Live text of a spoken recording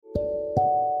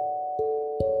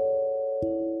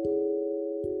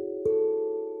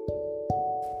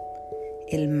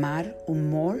El mal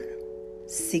humor,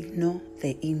 signo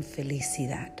de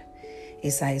infelicidad.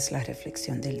 Esa es la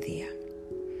reflexión del día.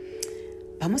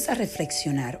 Vamos a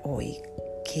reflexionar hoy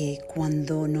que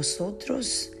cuando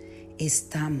nosotros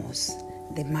estamos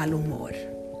de mal humor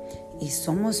y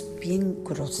somos bien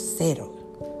groseros,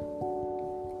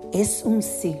 es un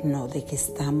signo de que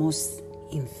estamos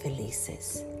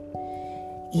infelices.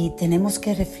 Y tenemos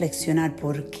que reflexionar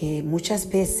porque muchas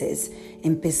veces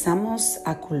empezamos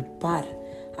a culpar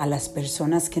a las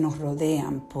personas que nos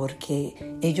rodean porque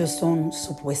ellos son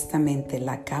supuestamente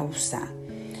la causa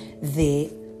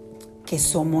de que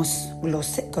somos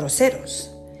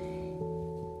groseros.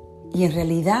 Y en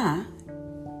realidad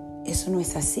eso no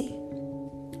es así.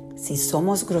 Si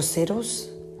somos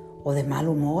groseros o de mal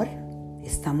humor,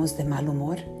 estamos de mal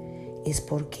humor, es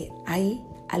porque hay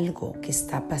algo que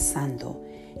está pasando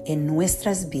en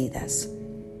nuestras vidas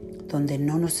donde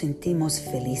no nos sentimos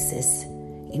felices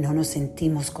y no nos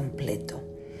sentimos completos.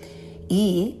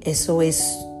 Y eso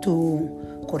es tu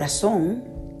corazón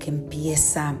que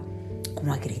empieza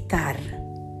como a gritar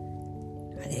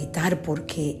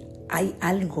porque hay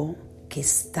algo que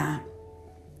está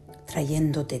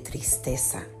trayéndote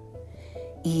tristeza.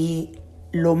 Y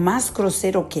lo más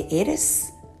grosero que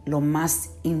eres, lo más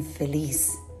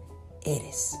infeliz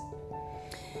eres.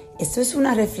 Esto es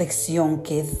una reflexión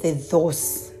que es de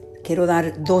dos. Quiero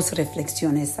dar dos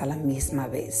reflexiones a la misma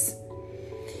vez.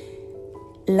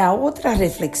 La otra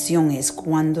reflexión es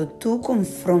cuando tú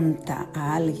confrontas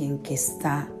a alguien que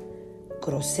está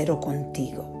grosero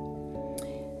contigo.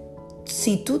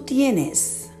 Si tú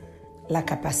tienes la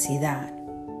capacidad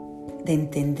de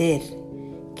entender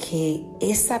que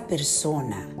esa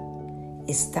persona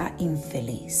está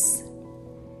infeliz,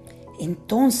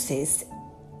 entonces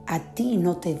a ti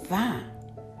no te va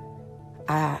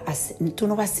tú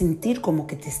no vas a sentir como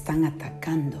que te están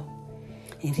atacando.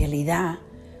 En realidad,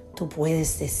 tú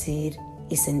puedes decir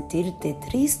y sentirte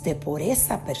triste por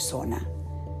esa persona,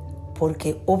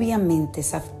 porque obviamente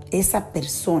esa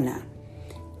persona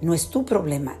no es tu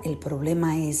problema, el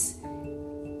problema es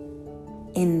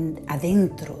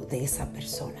adentro de esa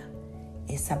persona.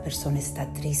 Esa persona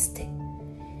está triste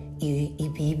y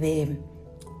vive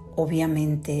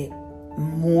obviamente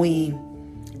muy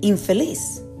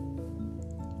infeliz.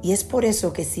 Y es por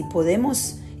eso que si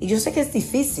podemos, y yo sé que es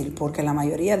difícil porque la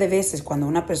mayoría de veces cuando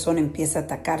una persona empieza a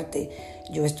atacarte,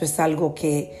 esto es algo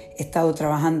que he estado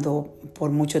trabajando por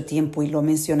mucho tiempo y lo he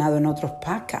mencionado en otros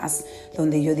podcasts,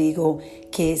 donde yo digo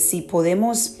que si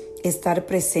podemos estar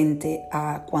presente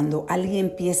a cuando alguien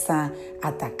empieza a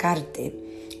atacarte,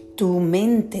 tu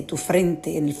mente, tu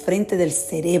frente, en el frente del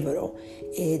cerebro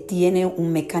tiene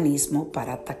un mecanismo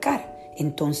para atacar.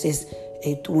 Entonces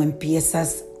tú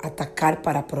empiezas a atacar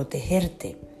para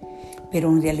protegerte. Pero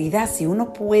en realidad, si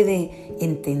uno puede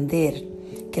entender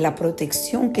que la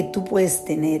protección que tú puedes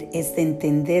tener es de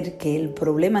entender que el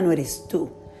problema no eres tú.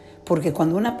 Porque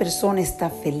cuando una persona está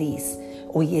feliz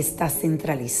o está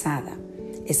centralizada,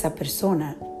 esa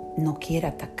persona no quiere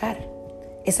atacar.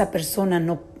 Esa persona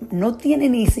no tiene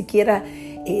ni siquiera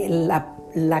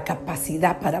la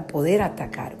capacidad para poder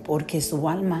atacar porque su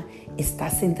alma está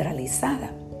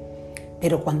centralizada.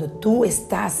 Pero cuando tú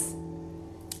estás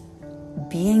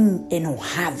bien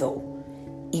enojado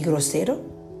y grosero,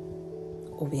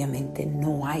 obviamente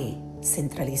no hay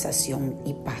centralización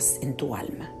y paz en tu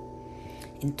alma.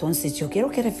 Entonces yo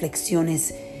quiero que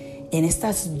reflexiones en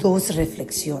estas dos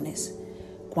reflexiones.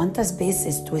 ¿Cuántas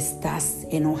veces tú estás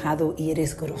enojado y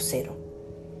eres grosero?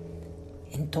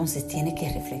 Entonces tienes que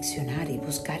reflexionar y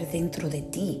buscar dentro de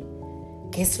ti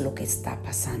qué es lo que está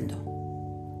pasando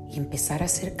y empezar a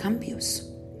hacer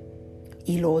cambios.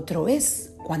 Y lo otro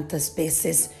es, ¿cuántas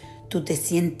veces tú te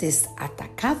sientes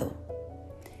atacado?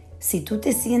 Si tú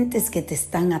te sientes que te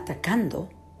están atacando,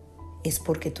 es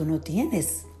porque tú no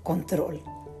tienes control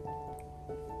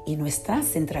y no estás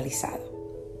centralizado.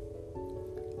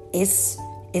 Es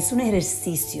un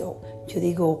ejercicio. Yo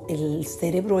digo, el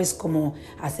cerebro es como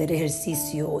hacer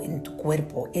ejercicio en tu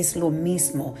cuerpo. Es lo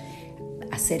mismo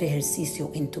hacer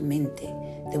ejercicio en tu mente,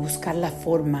 de buscar la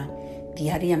forma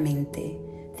diariamente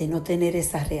de no tener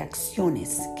esas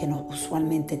reacciones que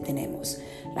usualmente tenemos.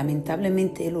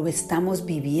 Lamentablemente lo estamos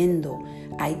viviendo.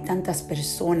 Hay tantas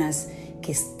personas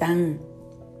que están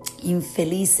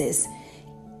infelices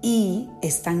y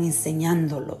están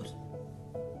enseñándolos.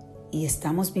 Y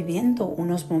estamos viviendo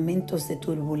unos momentos de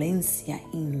turbulencia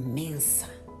inmensa.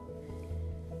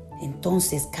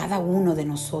 Entonces, cada uno de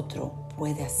nosotros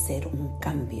puede hacer un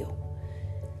cambio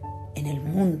en el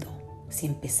mundo si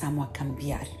empezamos a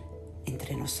cambiar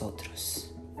entre nosotros.